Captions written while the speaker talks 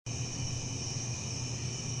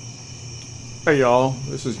Hey y'all,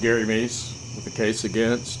 this is Gary Meese with the case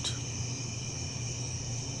against.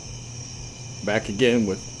 Back again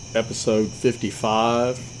with episode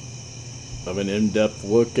 55 of an in-depth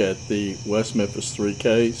look at the West Memphis 3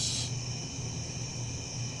 case.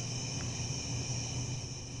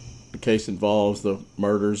 The case involves the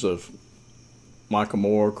murders of Michael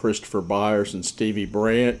Moore, Christopher Byers, and Stevie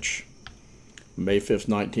Branch, May 5th,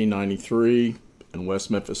 1993, in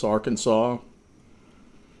West Memphis, Arkansas.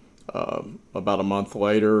 About a month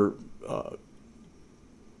later,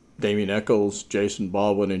 Damien Eccles, Jason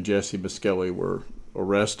Baldwin, and Jesse Misskelley were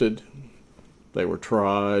arrested. They were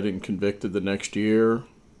tried and convicted the next year.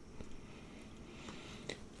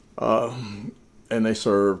 And they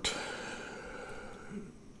served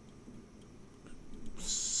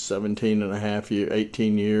 17 and a half years,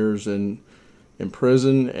 18 years in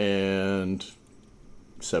prison and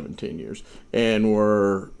 17 years, and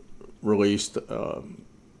were released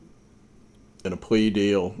in a plea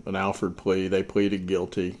deal, an Alford plea. They pleaded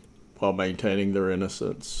guilty while maintaining their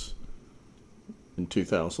innocence in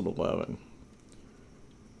 2011.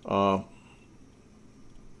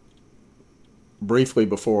 Briefly,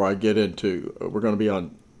 before I get into, we're going to be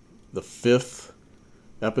on the 5th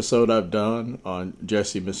episode I've done on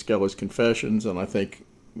Jesse Misskelley's confessions, and I think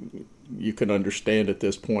you can understand at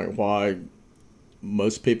this point why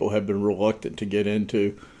most people have been reluctant to get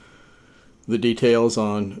into the details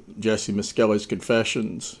on Jesse Misskelley's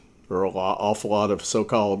confessions. There are awful lot of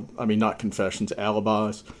so-called, not confessions,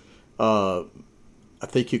 alibis. I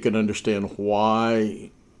think you can understand why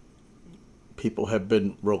people have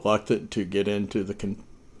been reluctant to get into the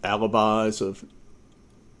alibis of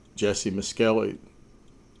Jesse Misskelley,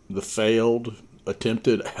 the failed,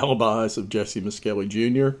 attempted alibis of Jesse Misskelley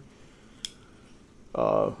Jr.,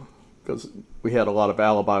 because we had a lot of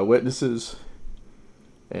alibi witnesses,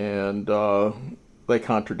 and they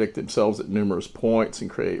contradict themselves at numerous points and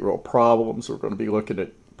create real problems. We're going to be looking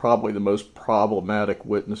at probably the most problematic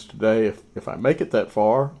witness today, if I make it that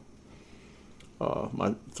far.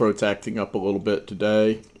 My throat's acting up a little bit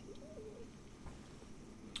today.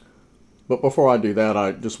 But before I do that,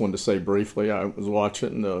 I just wanted to say briefly, I was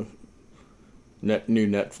watching the new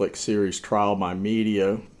Netflix series Trial by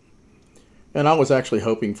Media, and I was actually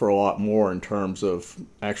hoping for a lot more in terms of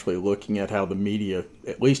actually looking at how the media,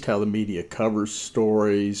 at least how the media covers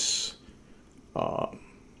stories, how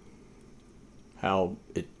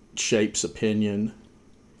it shapes opinion.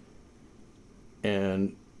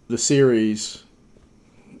 And the series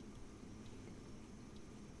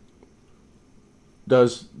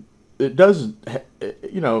the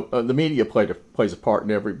media plays a part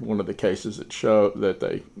in every one of the cases that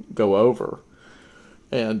they go over.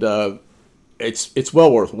 And it's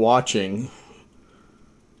well worth watching,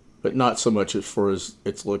 but not so much as for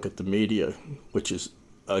its look at the media, which is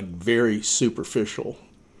a very superficial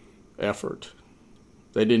effort.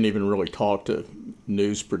 They didn't even really talk to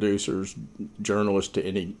news producers, journalists to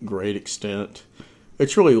any great extent.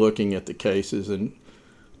 It's really looking at the cases, and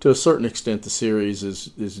to a certain extent the series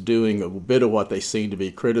is doing a bit of what they seem to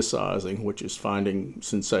be criticizing, which is finding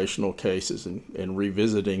sensational cases and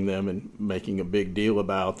revisiting them and making a big deal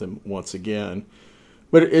about them once again.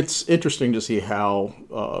 But it's interesting to see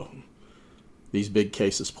how these big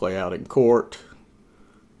cases play out in court,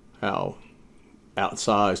 how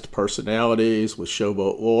outsized personalities with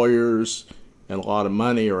showboat lawyers and a lot of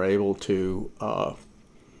money are able to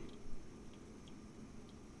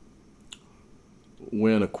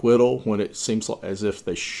win acquittal when it seems as if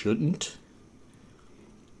they shouldn't.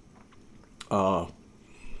 And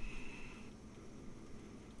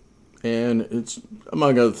it's,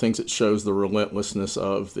 among other things, it shows the relentlessness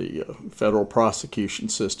of the federal prosecution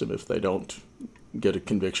system. If they don't get a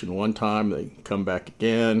conviction one time, they come back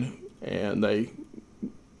again, and they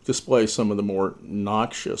display some of the more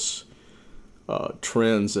noxious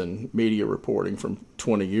trends in media reporting from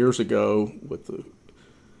 20 years ago, with the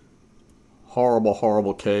horrible,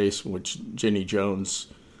 horrible case in which Jenny Jones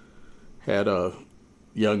had a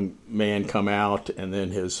young man come out, and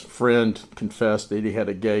then his friend confessed that he had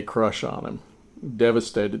a gay crush on him.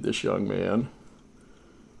 Devastated this young man,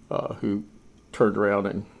 who turned around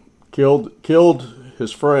and killed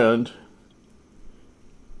his friend.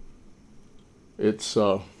 It's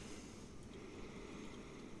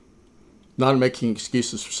not making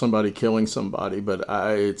excuses for somebody killing somebody, but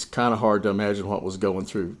it's kind of hard to imagine what was going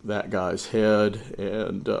through that guy's head.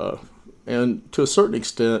 And to a certain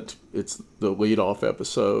extent, it's the lead-off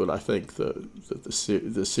episode. I think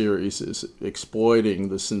the series is exploiting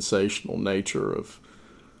the sensational nature of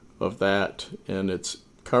that and its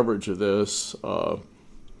coverage of this.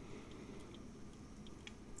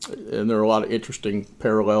 And there are a lot of interesting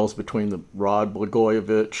parallels between the Rod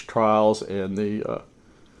Blagojevich trials and the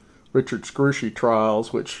Richard Scrushy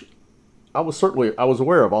trials, which I was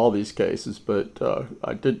aware of all these cases, but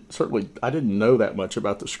I didn't know that much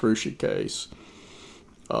about the Scrushy case,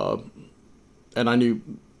 and I knew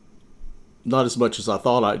not as much as I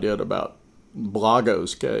thought I did about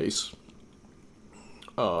Blago's case.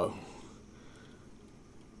 But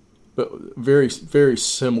very, very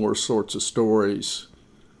similar sorts of stories.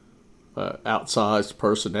 Outsized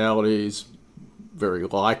personalities, very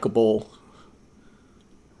likable.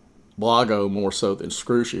 Blago more so than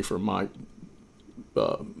Scrushy from my,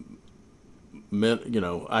 I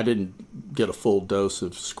didn't get a full dose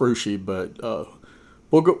of Scrushy, but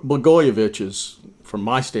Blagojevich is, from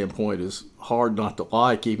my standpoint, is hard not to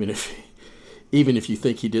like, even if you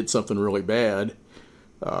think he did something really bad.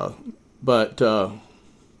 But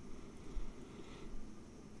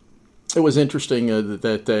it was interesting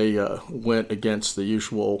that they went against the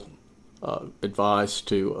usual advice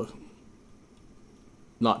to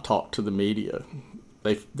not talk to the media.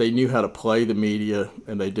 They knew how to play the media,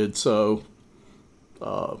 and they did so.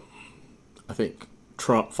 I think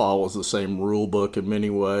Trump follows the same rule book in many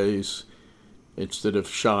ways. Instead of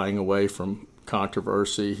shying away from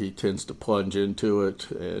controversy, he tends to plunge into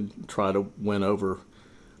it and try to win over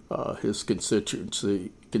his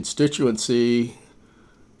constituency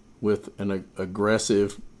with an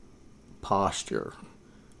aggressive posture.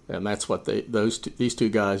 And that's what these two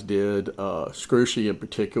guys did. Scrushy in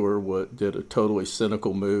particular did a totally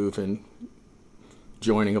cynical move in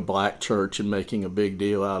joining a black church and making a big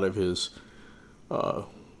deal out of his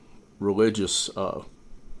religious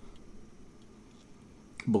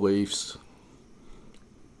beliefs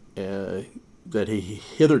that he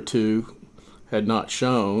hitherto had not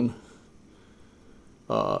shown.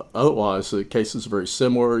 Otherwise, the case is very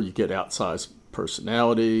similar. You get outsized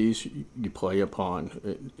personalities. You play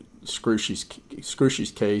upon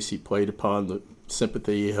Scrushy's case. He played upon the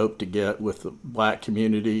sympathy he hoped to get with the black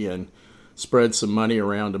community and spread some money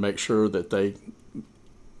around to make sure that they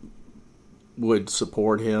would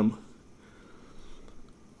support him.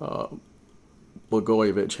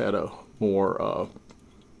 Blagojevich had a more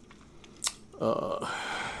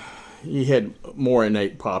he had more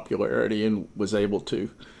innate popularity and was able to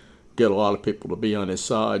get a lot of people to be on his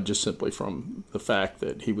side just simply from the fact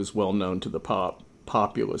that he was well known to the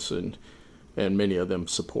populace, and many of them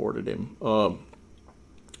supported him.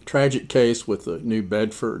 Tragic case with the New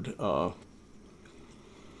Bedford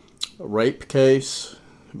rape case.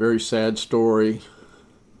 Very sad story.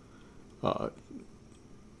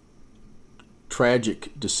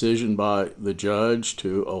 Tragic decision by the judge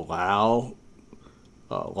to allow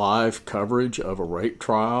live coverage of a rape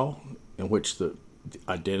trial in which the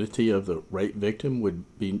identity of the rape victim would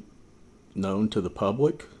be known to the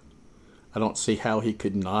public. I don't see how he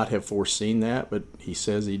could not have foreseen that, but he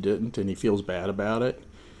says he didn't, and he feels bad about it.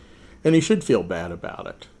 And he should feel bad about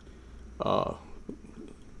it.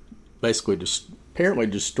 Basically, apparently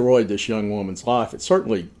destroyed this young woman's life. It's hard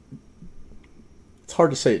to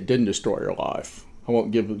say it didn't destroy her life. I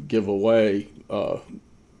won't give away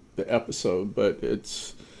the episode, but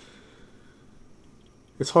it's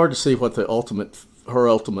hard to see what her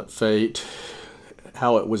ultimate fate,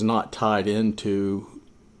 how it was not tied into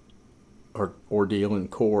her ordeal in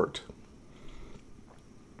court.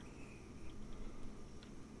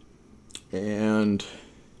 And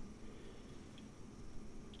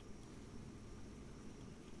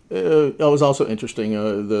it was also interesting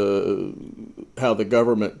how the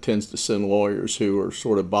government tends to send lawyers who are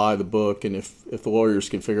sort of by the book, and if the lawyers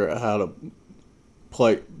can figure out how to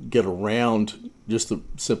get around just the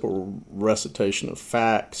simple recitation of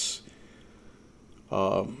facts,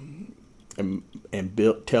 and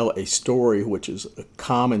tell a story, which is a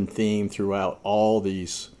common theme throughout all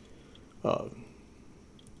these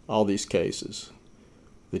cases,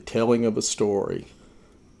 the telling of a story.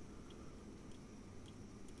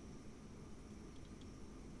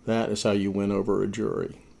 That is how you win over a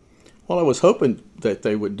jury. What I was hoping that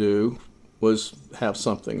they would do was have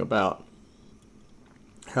something about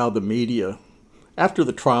how the media, after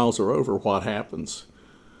the trials are over, what happens.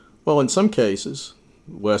 Well, in some cases,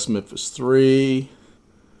 West Memphis 3,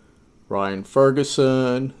 Ryan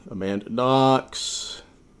Ferguson, Amanda Knox,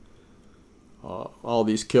 all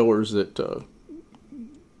these killers that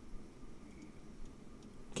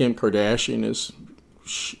Kim Kardashian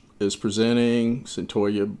is presenting,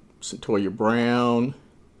 Centoya Brown,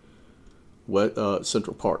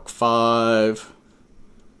 Central Park 5.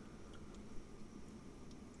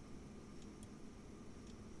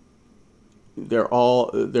 they're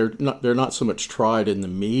not so much tried in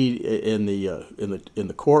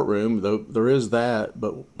the courtroom, though there is that.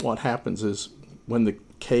 But what happens is when the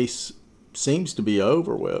case seems to be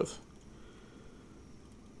over with,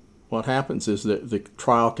 what happens is that the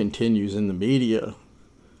trial continues in the media,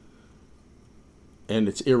 and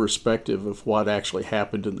it's irrespective of what actually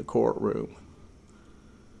happened in the courtroom.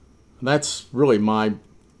 And that's really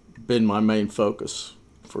been my main focus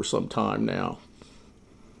for some time now.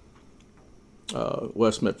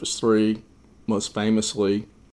 West Memphis 3, most famously,